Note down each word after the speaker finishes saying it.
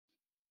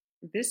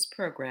This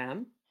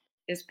program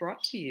is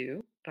brought to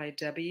you by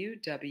W.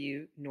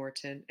 W.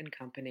 Norton and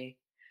Company,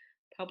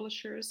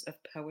 publishers of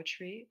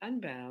Poetry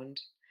Unbound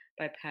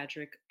by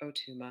Padraig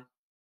Otuma.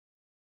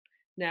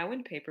 Now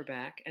in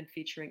paperback and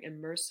featuring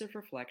immersive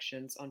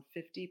reflections on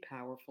 50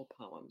 powerful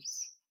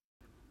poems.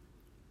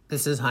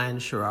 This is Hayan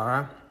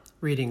Sharara,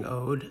 reading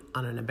Ode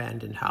on an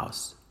Abandoned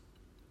House.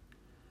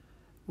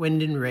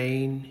 Wind and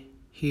rain,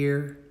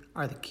 here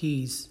are the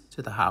keys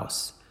to the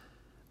house.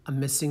 A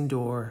missing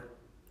door,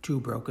 2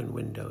 broken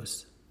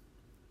windows.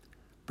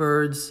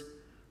 Birds,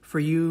 for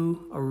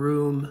you a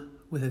room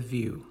with a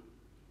view.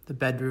 The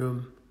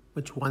bedroom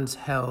which once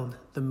held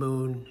the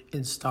moon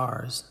and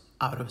stars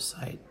out of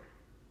sight.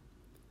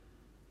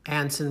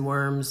 Ants and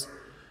worms,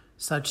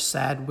 such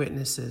sad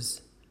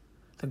witnesses.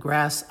 The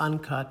grass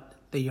uncut,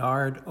 the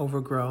yard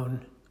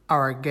overgrown,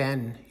 are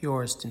again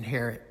yours to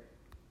inherit.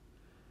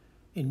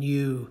 In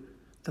you,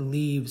 the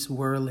leaves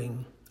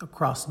whirling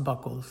across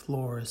buckled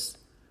floors.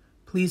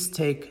 Please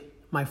take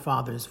my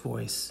father's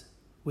voice,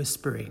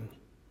 whispering,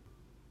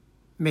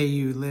 may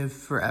you live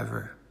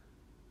forever,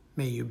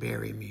 may you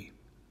bury me.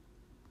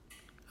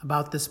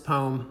 About this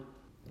poem,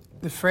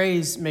 the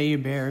phrase, may you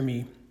bury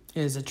me,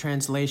 is a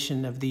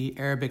translation of the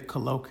Arabic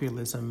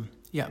colloquialism,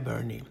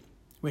 ya'burni,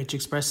 which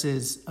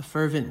expresses a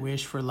fervent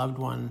wish for loved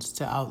ones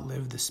to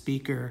outlive the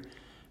speaker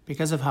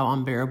because of how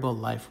unbearable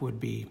life would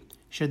be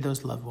should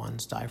those loved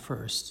ones die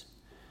first.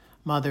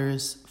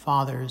 Mothers,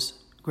 fathers,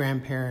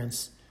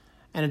 grandparents,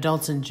 and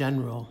adults in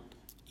general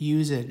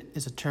use it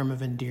as a term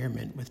of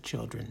endearment with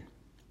children.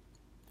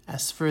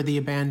 As for the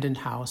abandoned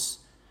house,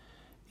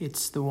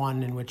 it's the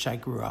one in which I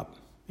grew up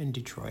in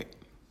Detroit.